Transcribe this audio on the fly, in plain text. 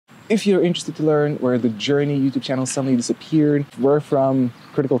If you're interested to learn where the Journey YouTube channel suddenly disappeared, where from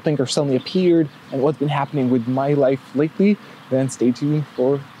Critical Thinker suddenly appeared, and what's been happening with my life lately, then stay tuned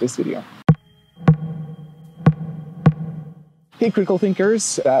for this video. Hey Critical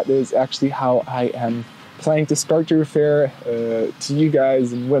Thinkers, that is actually how I am planning to start to refer to you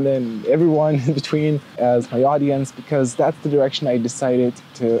guys and women, everyone in between as my audience, because that's the direction I decided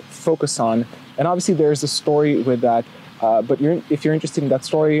to focus on. And obviously there's a story with that. But if you're interested in that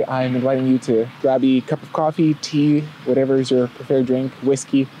story, I'm inviting you to grab a cup of coffee, tea, whatever is your preferred drink,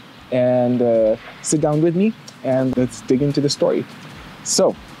 whiskey, and sit down with me and let's dig into the story.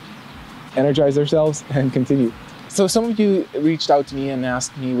 So, energize ourselves and continue. So some of you reached out to me and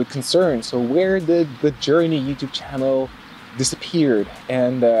asked me with concern, so where did the Journey YouTube channel disappeared?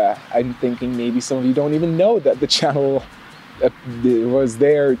 And I'm thinking maybe some of you don't even know that the channel was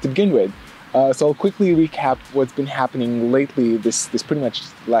there to begin with. So I'll quickly recap what's been happening lately, this pretty much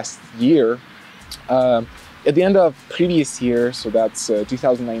last year. At the end of previous year, so that's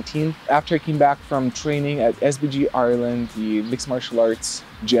 2019, after I came back from training at SBG Ireland, the mixed martial arts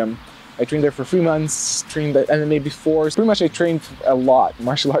gym, I trained there for 3 months, trained at MMA before. Pretty much I trained a lot,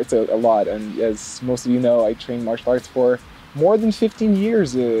 martial arts a lot, and as most of you know, I trained martial arts for more than 15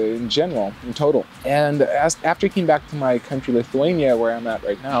 years in general, in total. And after I came back to my country, Lithuania, where I'm at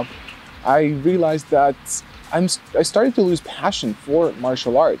right now, I realized that I started to lose passion for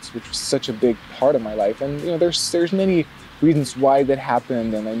martial arts, which was such a big part of my life. And there's many reasons why that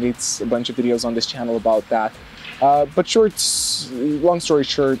happened, and I made a bunch of videos on this channel about that. But long story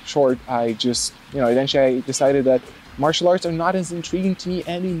short, I just, eventually I decided that martial arts are not as intriguing to me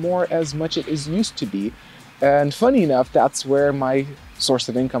anymore as much as it used to be. And funny enough, that's where my source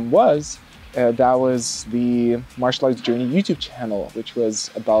of income was. That was the Martial Arts Journey YouTube channel, which was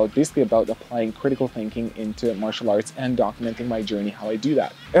basically about applying critical thinking into martial arts and documenting my journey, how I do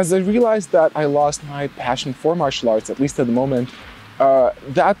that. As I realized that I lost my passion for martial arts, at least at the moment, I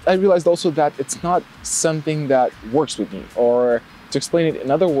realized also that it's not something that works with me. Or to explain it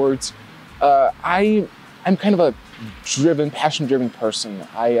in other words, I'm kind of a passion-driven person.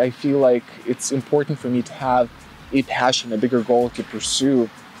 I feel like it's important for me to have a passion, a bigger goal to pursue.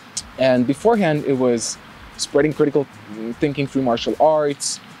 And beforehand, it was spreading critical thinking through martial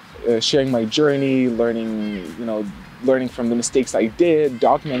arts, sharing my journey, learning from the mistakes I did,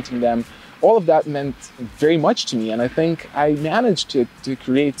 documenting them. All of that meant very much to me, and I think I managed to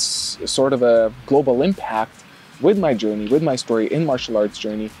create sort of a global impact with my journey, with my story in martial arts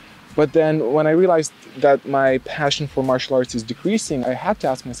journey. But then when I realized that my passion for martial arts is decreasing, I had to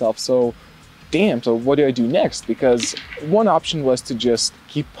ask myself, so what do I do next? Because one option was to just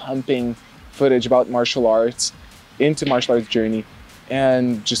keep pumping footage about martial arts into martial arts journey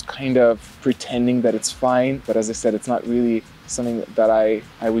and just kind of pretending that it's fine. But as I said, it's not really something that I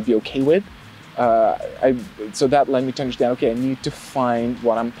would be okay with. So that led me to understand, okay, I need to find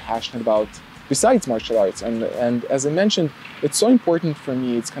what I'm passionate about besides martial arts. And as I mentioned, it's so important for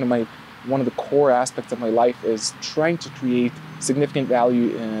me. It's kind of one of the core aspects of my life is trying to create significant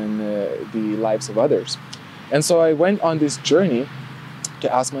value in the lives of others. And so I went on this journey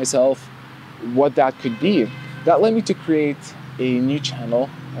to ask myself what that could be. That led me to create a new channel,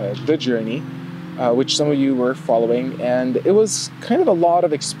 The Journey, which some of you were following, and it was kind of a lot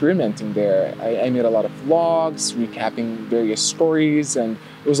of experimenting there. I made a lot of vlogs, recapping various stories, and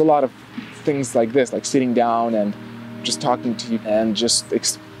it was a lot of things like this, like sitting down and just talking to you and just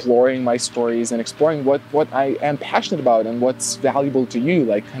exploring my stories and exploring what I am passionate about and what's valuable to you,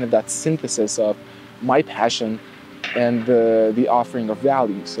 like kind of that synthesis of my passion and the offering of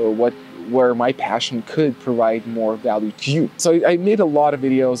value. So where my passion could provide more value to you. So I made a lot of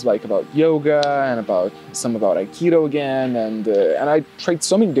videos like about yoga and some about Aikido again, and I tried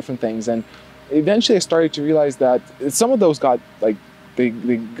so many different things, and eventually I started to realize that some of those got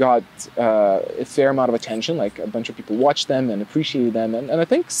they got a fair amount of attention, like a bunch of people watched them and appreciated them, and I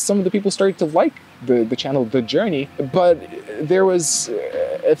think some of the people started to like the channel, The Journey, but there was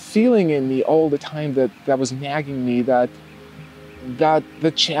a feeling in me all the time that was nagging me that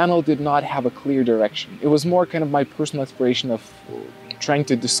the channel did not have a clear direction. It was more kind of my personal exploration of trying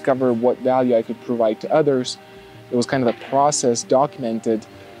to discover what value I could provide to others. It was kind of a process documented,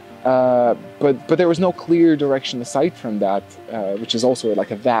 but there was no clear direction aside from that, which is also like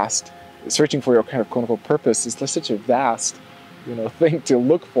a vast, searching for your kind of quote-unquote purpose is such a vast thing to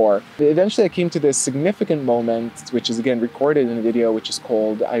look for. Eventually I came to this significant moment, which is again recorded in a video, which is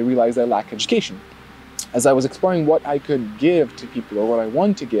called I Realized I Lack Education. As I was exploring what I could give to people or what I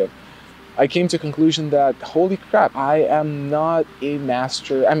want to give, I came to a conclusion that, holy crap, I am not a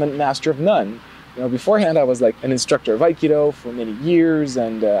master, I'm a master of none. You know, beforehand I was like an instructor of Aikido for many years,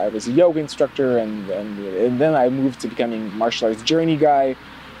 and I was a yoga instructor, and then I moved to becoming martial arts journey guy.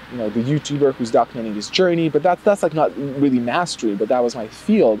 You know, the YouTuber who's documenting his journey, but that's like not really mastery, but that was my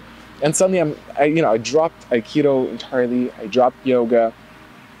field. And suddenly I dropped Aikido entirely. I dropped yoga.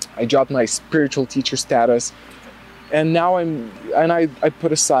 I dropped my spiritual teacher status. And now I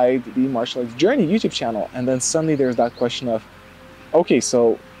put aside the martial arts journey YouTube channel. And then suddenly there's that question of, okay,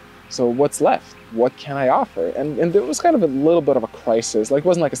 so what's left? What can I offer? And there was kind of a little bit of a crisis. Like, it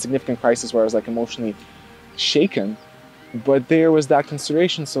wasn't like a significant crisis where I was like emotionally shaken, but there was that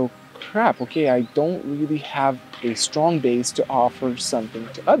consideration. So crap, okay, I don't really have a strong base to offer something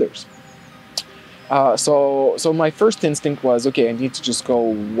to others. So my first instinct was, okay, I need to just go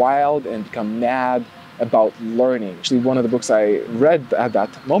wild and become mad about learning. Actually, one of the books I read at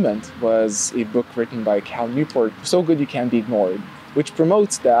that moment was a book written by Cal Newport, So Good You Can't Be Ignored, which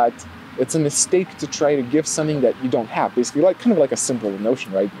promotes that it's a mistake to try to give something that you don't have. Basically, like kind of like a simple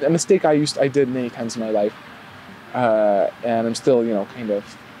notion, right? A mistake I did many times in my life, and I'm still, you know, kind of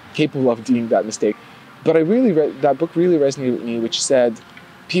capable of doing that mistake. But that book really resonated with me, which said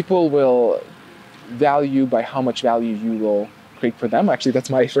people will value by how much value you will create for them. Actually, that's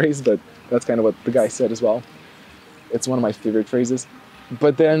my phrase, but that's kind of what the guy said as well. It's one of my favorite phrases.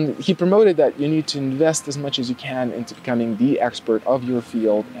 But then he promoted that you need to invest as much as you can into becoming the expert of your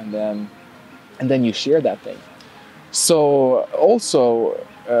field, and then you share that thing. So also,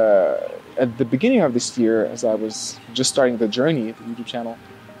 at the beginning of this year, as I was just starting the journey, the YouTube channel,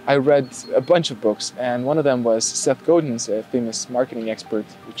 I read a bunch of books, and one of them was Seth Godin's, a famous marketing expert,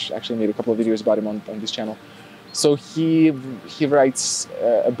 which actually made a couple of videos about him on this channel. So he writes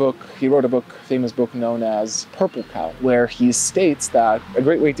a book, he wrote a book, famous book known as Purple Cow, where he states that a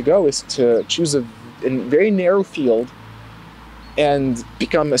great way to go is to choose a very narrow field and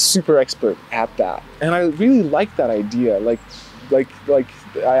become a super expert at that. And I really like that idea.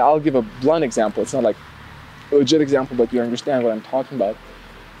 I'll give a blunt example. It's not like a legit example, but you understand what I'm talking about.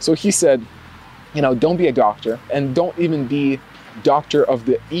 So he said, you know, don't be a doctor, and don't even be doctor of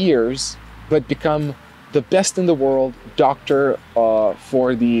the ears, but become the best in the world doctor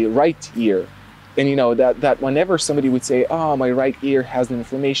for the right ear. And you know, that whenever somebody would say, oh, my right ear has an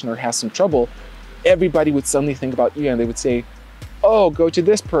inflammation or has some trouble, everybody would suddenly think about you, and they would say, oh, go to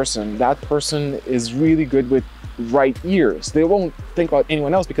this person. That person is really good with right ears. They won't think about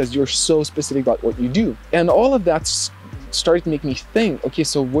anyone else because you're so specific about what you do. And all of that started to make me think, okay,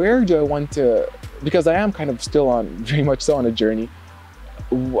 so where do I want to, because I am kind of still very much so on a journey.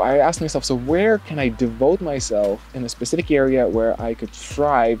 I asked myself, so where can I devote myself in a specific area where I could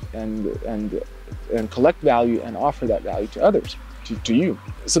thrive and collect value and offer that value to others, to you.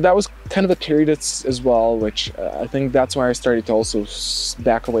 So that was kind of a period as well, which I think that's why I started to also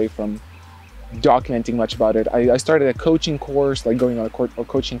back away from documenting much about it. I started a coaching course, like going on a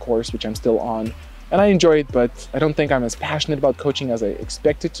coaching course, which I'm still on. And I enjoy it, but I don't think I'm as passionate about coaching as I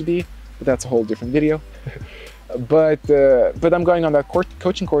expect it to be. But that's a whole different video. But I'm going on that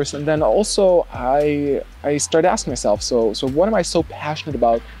coaching course, and then also I started asking myself, so what am I so passionate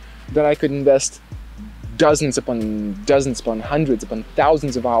about that I could invest dozens upon hundreds upon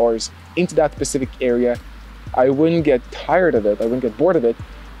thousands of hours into that specific area? I wouldn't get tired of it, I wouldn't get bored of it,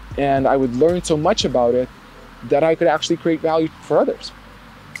 and I would learn so much about it that I could actually create value for others.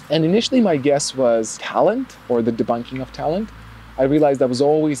 And initially my guess was talent, or the debunking of talent. I realized I was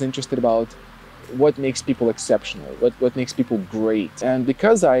always interested about what makes people exceptional, what makes people great. And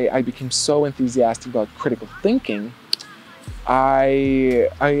because I became so enthusiastic about critical thinking, I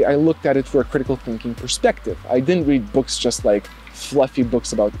looked at it for a critical thinking perspective. I didn't read books just like fluffy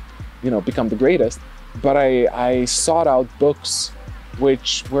books about, you know, become the greatest, but I sought out books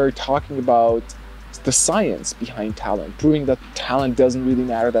which were talking about the science behind talent, proving that talent doesn't really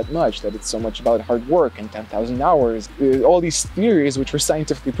matter that much, that it's so much about hard work and 10,000 hours, all these theories which were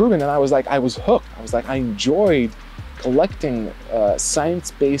scientifically proven. And I was hooked. I enjoyed collecting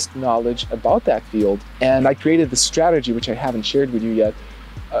science-based knowledge about that field. And I created this strategy, which I haven't shared with you yet,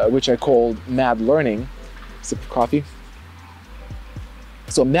 which I called Mad Learning. Sip of coffee.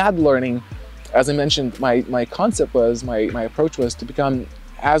 So Mad Learning, as I mentioned, my concept was, my approach was to become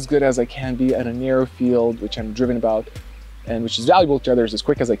as good as I can be at a narrow field, which I'm driven about and which is valuable to others, as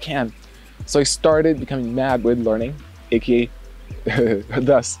quick as I can. So I started becoming mad with learning, aka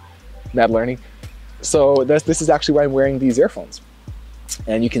thus Mad Learning. So this is actually why I'm wearing these earphones.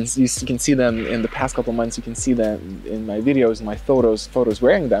 And you can see them in the past couple months. You can see them in my videos and my photos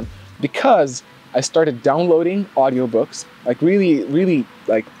wearing them, because I started downloading audiobooks, really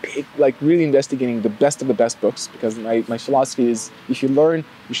investigating the best of the best books, because my philosophy is, if you learn,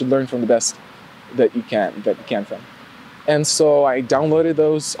 you should learn from the best that you can from. And so I downloaded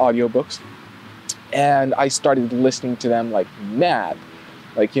those audiobooks and I started listening to them like mad.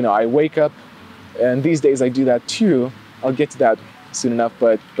 Like, you know, I wake up, and these days I do that too. I'll get to that soon enough,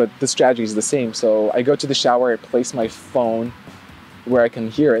 but the strategy is the same. So I go to the shower, I place my phone where I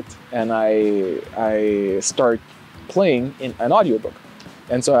can hear it, and I start playing in an audiobook.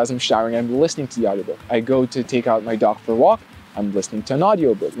 And so as I'm showering, I'm listening to the audiobook. I go to take out my dog for a walk, I'm listening to an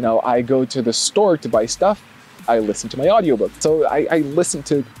audiobook. You know, I go to the store to buy stuff, I listen to my audiobook. So I listen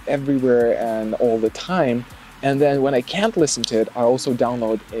to it everywhere and all the time. And then when I can't listen to it, I also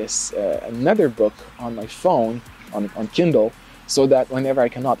download another book on my phone, on Kindle, so that whenever I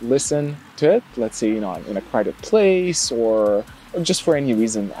cannot listen to it, let's say, you know, I'm in a crowded place or just for any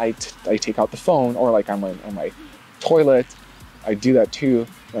reason, I take out the phone, or like I'm on my toilet. I do that too.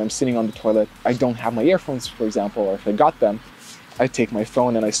 When I'm sitting on the toilet, I don't have my earphones, for example, or if I got them, I take my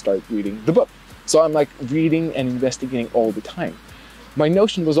phone and I start reading the book. So I'm like reading and investigating all the time. My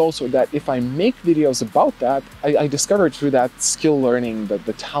notion was also that if I make videos about that, I discovered through that skill learning,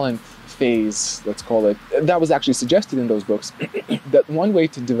 the talent phase, let's call it, that was actually suggested in those books, that one way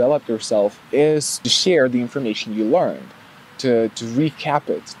to develop yourself is to share the information you learned, to recap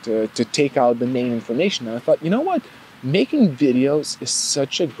it, to take out the main information. And I thought, you know what? Making videos is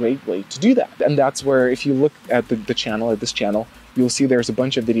such a great way to do that. And that's where, if you look at this channel, you'll see there's a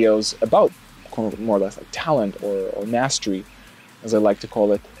bunch of videos about more or less like talent or mastery, as I like to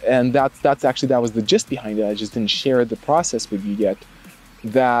call it. And that was the gist behind it. I just didn't share the process with you yet.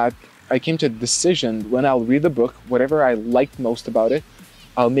 That I came to a decision, when I'll read the book, whatever I liked most about it,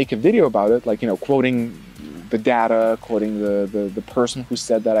 I'll make a video about it, like, you know, quoting the data, quoting the person who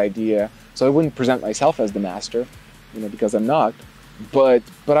said that idea. So I wouldn't present myself as the master, you know, because I'm not. But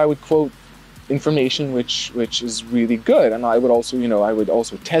I would quote information which is really good, and I would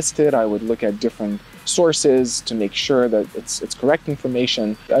also test it. I would look at different sources to make sure that it's correct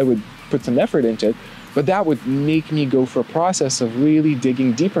information. I would put some effort into it, but that would make me go for a process of really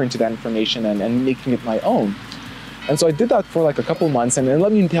digging deeper into that information and making it my own. And so I did that for like a couple months, and then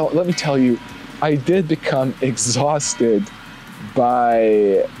let me tell you, I did become exhausted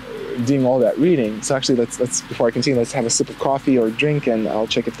by doing all that reading. So actually, let's before I continue, let's have a sip of coffee or drink, and I'll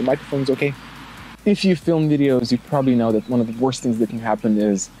check if the microphone's okay. If you film videos, you probably know that one of the worst things that can happen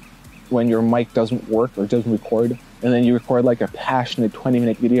is when your mic doesn't work or doesn't record, and then you record like a passionate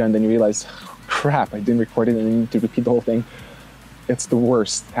 20-minute video, and then you realize, oh, crap, I didn't record it, and then you need to repeat the whole thing. It's the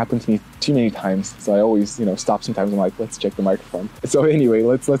worst. It happened to me too many times. So I always, stop sometimes. I'm like, let's check the microphone. So anyway,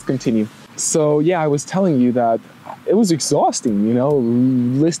 let's continue. So yeah, I was telling you that it was exhausting,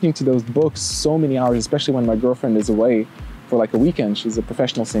 listening to those books so many hours, especially when my girlfriend is away for like a weekend. She's a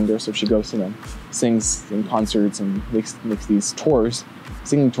professional singer, so she goes, sings in concerts and makes these tours,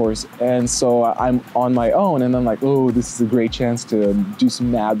 singing tours. And so I'm on my own, and I'm like, oh, this is a great chance to do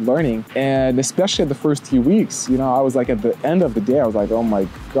some mad learning. And especially the first few weeks, I was like, at the end of the day, I was like, oh my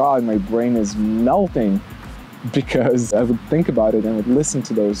God, my brain is melting, because I would think about it and would listen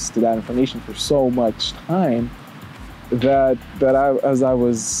to that information for so much time that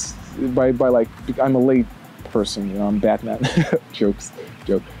I'm a late person, I'm Batman. Joke.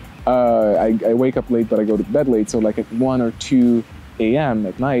 I wake up late, but I go to bed late. So like at 1 or 2 a.m.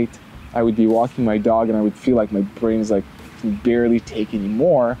 at night, I would be walking my dog, and I would feel like my brain's like can barely take any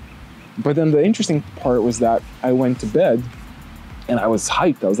more. But then the interesting part was that I went to bed and I was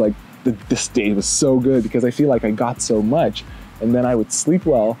hyped. I was like, this day was so good because I feel like I got so much. And then I would sleep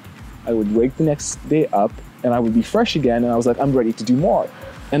well, I would wake the next day up, and I would be fresh again, and I was like, I'm ready to do more.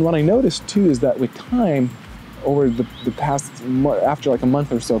 And what I noticed too is that with time, over the past, after like a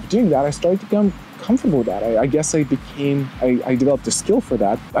month or so of doing that, I started to become comfortable with that. I guess I developed a skill for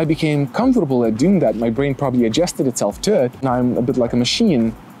that. I became comfortable at doing that. My brain probably adjusted itself to it. Now I'm a bit like a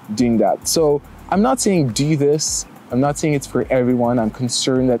machine doing that. So I'm not saying do this. I'm not saying it's for everyone. I'm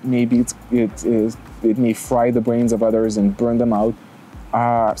concerned that maybe it may fry the brains of others and burn them out.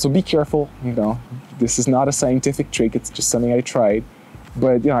 So be careful. This is not a scientific trick. It's just something I tried.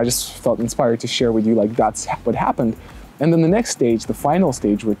 But I just felt inspired to share with you, like, that's what happened. And then the next stage, the final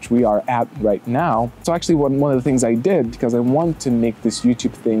stage, which we are at right now. So actually one of the things I did, because I want to make this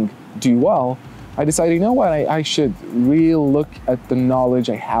YouTube thing do well, I decided, you know what, I should really look at the knowledge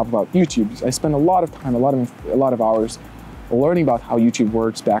I have about YouTube. I spent a lot of time, a lot of hours learning about how YouTube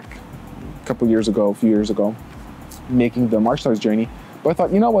works back a few years ago, making the martial arts journey. But I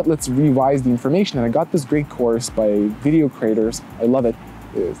thought, you know what, let's revise the information. And I got this great course by video creators. I love it.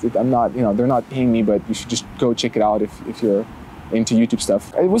 I'm not, they're not paying me, but you should just go check it out if you're into YouTube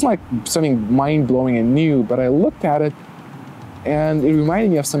stuff. It wasn't like something mind-blowing and new, but I looked at it And it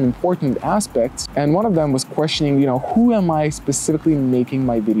reminded me of some important aspects. And one of them was questioning, who am I specifically making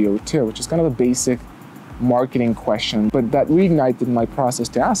my video to, which is kind of a basic marketing question, but that reignited my process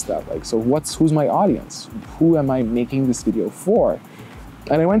to ask that. Like, so who's my audience? Who am I making this video for?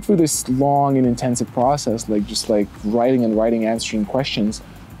 And I went through this long and intensive process, just writing, answering questions.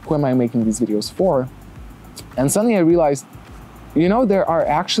 Who am I making these videos for? And suddenly I realized, there are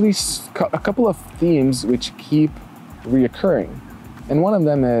actually a couple of themes which keep reoccurring. And one of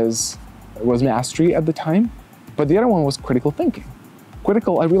them was mastery at the time, but the other one was critical thinking.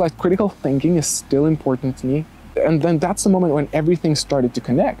 I realized critical thinking is still important to me. And then that's the moment when everything started to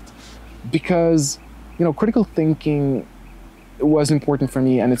connect. Because, critical thinking was important for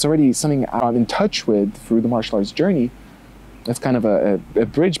me, and it's already something I'm in touch with through the martial arts journey. It's kind of a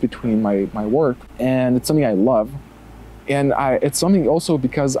bridge between my work, and it's something I love. And it's something also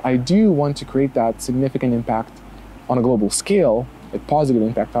because I do want to create that significant impact on a global scale, a positive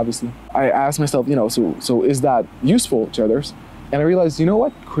impact, obviously. I asked myself, so is that useful to others? And I realized,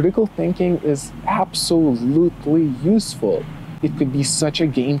 critical thinking is absolutely useful. It could be such a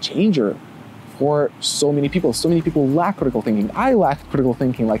game changer for so many people. So many people lack critical thinking. I lacked critical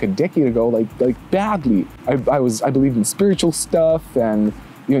thinking like a decade ago, like badly. I believed in spiritual stuff, and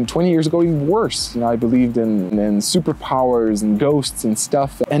even 20 years ago, even worse. I believed in superpowers and ghosts and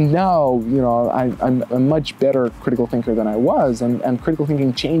stuff. And now, I'm a much better critical thinker than I was, and critical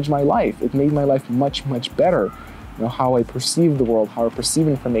thinking changed my life. It made my life much, much better. How I perceive the world, how I perceive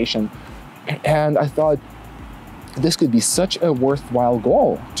information. And I thought this could be such a worthwhile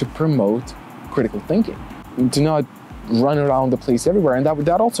goal to promote critical thinking, and to not run around the place everywhere. And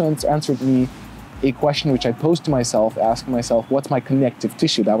that also answered me a question which I posed to myself, asking myself, what's my connective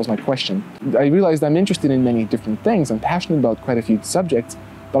tissue? That was my question. I realized I'm interested in many different things. I'm passionate about quite a few subjects,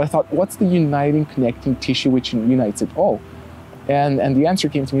 but I thought, what's the uniting, connecting tissue which unites it all? And the answer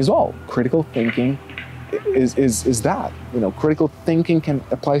came to me as well. Critical thinking is that. Critical thinking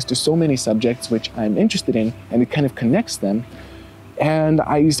applies to so many subjects which I'm interested in, and it kind of connects them. And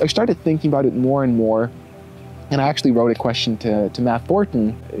I started thinking about it more and more. And I actually wrote a question to Matt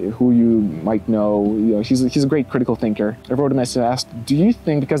Thornton, who you might know. He's a great critical thinker. I wrote a message and asked, do you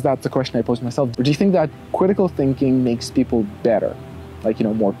think, because that's the question I posed to myself, do you think that critical thinking makes people better?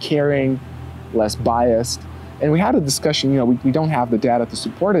 More caring, less biased? And we had a discussion, we don't have the data to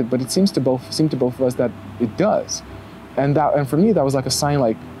support it, but it seemed to both of us that it does. And for me, that was like a sign,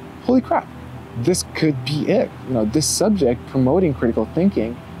 like, holy crap, this could be it. This subject, promoting critical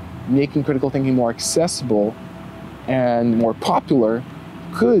thinking, making critical thinking more accessible and more popular,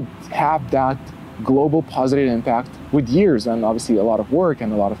 could have that global positive impact with years and obviously a lot of work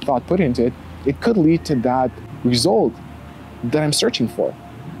and a lot of thought put into it. It could lead to that result that I'm searching for.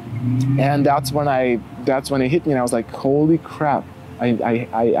 And that's when it hit me, and I was like, holy crap, I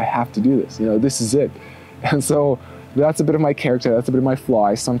have to do this. This is it. And so that's a bit of my character, that's a bit of my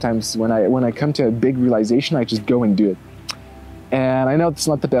flaw. Sometimes when I come to a big realization, I just go and do it. And I know it's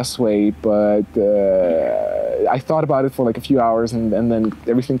not the best way, but I thought about it for like a few hours, and then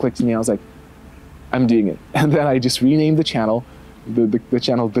everything clicked to me. I was like, I'm doing it. And then I just renamed the channel, the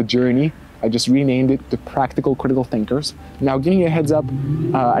channel, The Journey. I just renamed it to Practical Critical Thinkers. Now, giving you a heads up,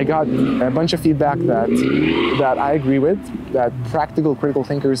 I got a bunch of feedback that I agree with, that Practical Critical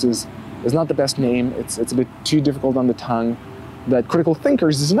Thinkers is not the best name. It's a bit too difficult on the tongue. That Critical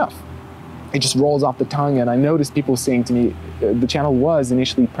Thinkers is enough. It just rolls off the tongue, and I noticed people saying to me, the channel was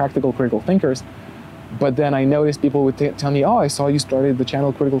initially Practical Critical Thinkers, but then I noticed people would tell me, oh, I saw you started the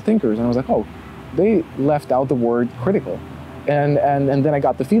channel Critical Thinkers, and I was like, oh, they left out the word critical. And then I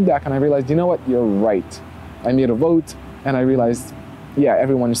got the feedback, and I realized, you know what, you're right. I made a vote, and I realized, yeah,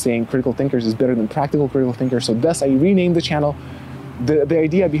 everyone is saying Critical Thinkers is better than Practical Critical Thinkers, so thus I renamed the channel. The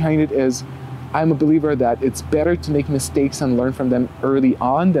idea behind it is, I'm a believer that it's better to make mistakes and learn from them early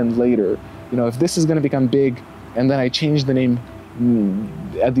on than later. If this is going to become big, and then I change the name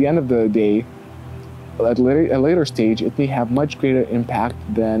at the end of the day, at a later stage, it may have much greater impact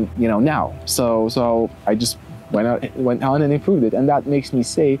than now. So I just went on and improved it, and that makes me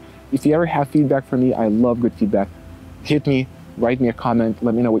say, if you ever have feedback from me, I love good feedback. Hit me, write me a comment,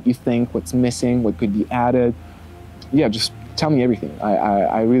 let me know what you think, what's missing, what could be added. Yeah, just tell me everything.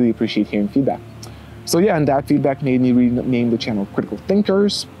 I really appreciate hearing feedback. So yeah, and that feedback made me rename the channel Critical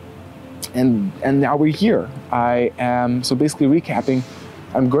Thinkers, and now we're here. So basically recapping,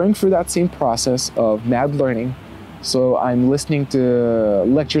 I'm going through that same process of mad learning. So I'm listening to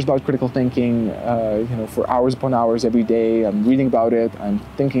lectures about critical thinking, for hours upon hours every day. I'm reading about it, I'm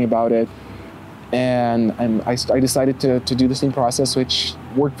thinking about it, and I decided to do the same process which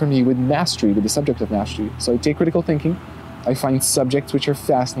worked for me with mastery, with the subject of mastery. So I take critical thinking, I find subjects which are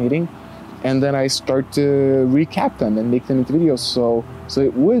fascinating, and then I start to recap them and make them into videos so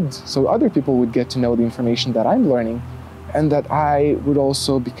other people would get to know the information that I'm learning, and that I would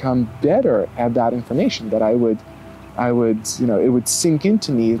also become better at that information, that I would, it would sink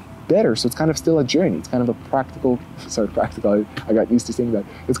into me better. So it's kind of still a journey. It's kind of a practical, I got used to saying that.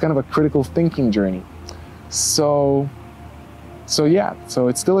 It's kind of a critical thinking journey. So yeah, so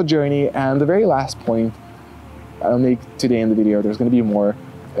it's still a journey. And the very last point I'll make today in the video, there's going to be more.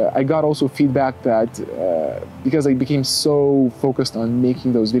 I got also feedback that because I became so focused on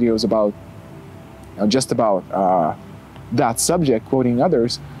making those videos about, just about that subject, quoting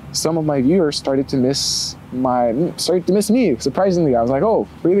others, some of my viewers started to miss me. Surprisingly, I was like, "Oh,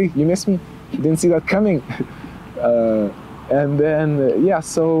 really? You missed me? You didn't see that coming?" And then, yeah,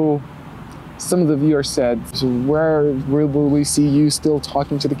 so some of the viewers said, "So where will we see you still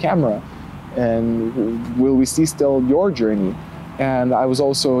talking to the camera? And will we see still your journey?" And I was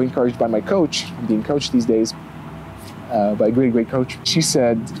also encouraged by my coach, I'm being coached these days by a great coach. She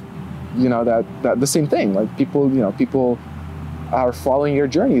said, that the same thing, like people are following your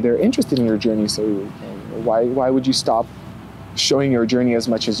journey. They're interested in your journey. So why would you stop showing your journey as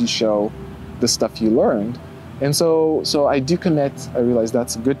much as you show the stuff you learned? And so I do commit. I realize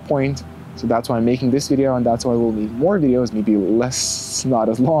that's a good point. So that's why I'm making this video, and that's why we'll need more videos, maybe less, not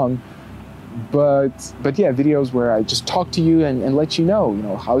as long. But yeah, videos where I just talk to you and let you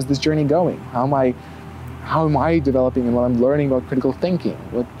know, how's this journey going? How am I developing and what I'm learning about critical thinking?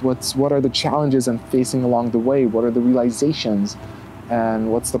 What are the challenges I'm facing along the way? What are the realizations? And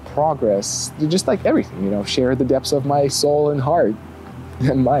what's the progress? Just like everything, share the depths of my soul and heart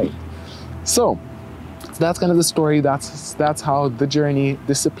and mind. So that's kind of the story. That's how the journey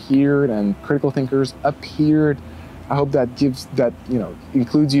disappeared and critical thinkers appeared. I hope that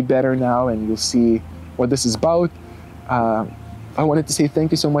includes you better now, and you'll see what this is about. I wanted to say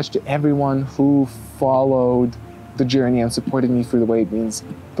thank you so much to everyone who followed the journey and supported me through the way. It means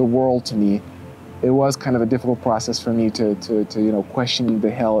the world to me. It was kind of a difficult process for me to question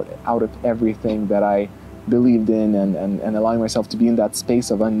the hell out of everything that I believed in, and allowing myself to be in that space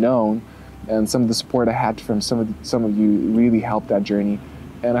of unknown. And some of the support I had from some of you really helped that journey.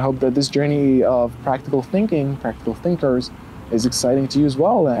 And I hope that this journey of practical thinking, practical thinkers, is exciting to you as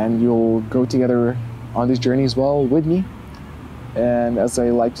well, and you'll go together on this journey as well with me. And as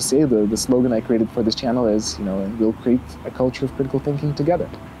I like to say, the slogan I created for this channel is, we'll create a culture of critical thinking together.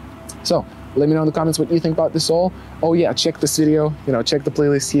 So let me know in the comments what you think about this all. Oh yeah, check this video, check the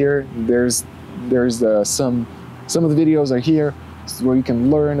playlist here. There's some of the videos are here where you can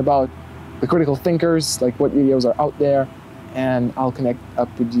learn about the critical thinkers, like what videos are out there. And I'll connect up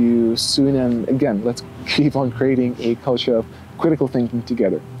with you soon. And again, let's keep on creating a culture of critical thinking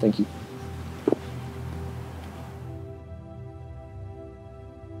together. Thank you.